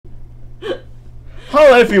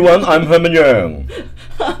Hello everyone, I'm Herman Young.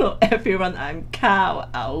 Hello everyone, I'm Cao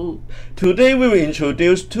Au. Today we will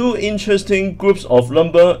introduce two interesting groups of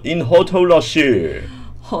number in Hortology.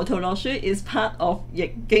 Hortology is part of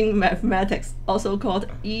Ching Mathematics, also called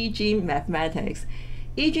HKDSE Mathematics.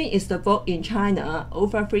 HKDSE is the book in China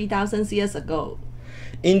over 3,000 years ago.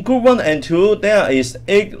 In group 1 and 2, there is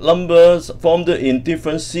 8 numbers formed in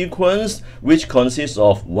different sequence, which consists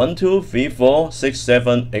of 1, 2, 3, 4, 6,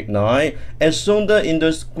 7, 8, 9, as shown in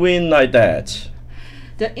the screen like that.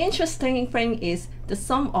 The interesting thing is the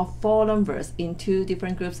sum of 4 numbers in 2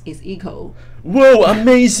 different groups is equal. Whoa,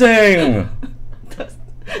 amazing!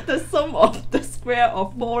 The sum of the square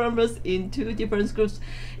of 4 numbers in 2 different groups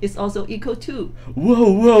is also equal to.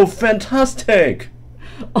 Whoa, fantastic!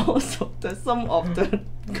 Also, the sum of the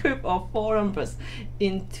group of 4 numbers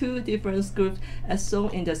in 2 different groups as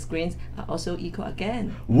shown in the screens are also equal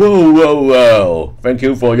again. Whoa! Thank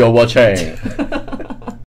you for your watching.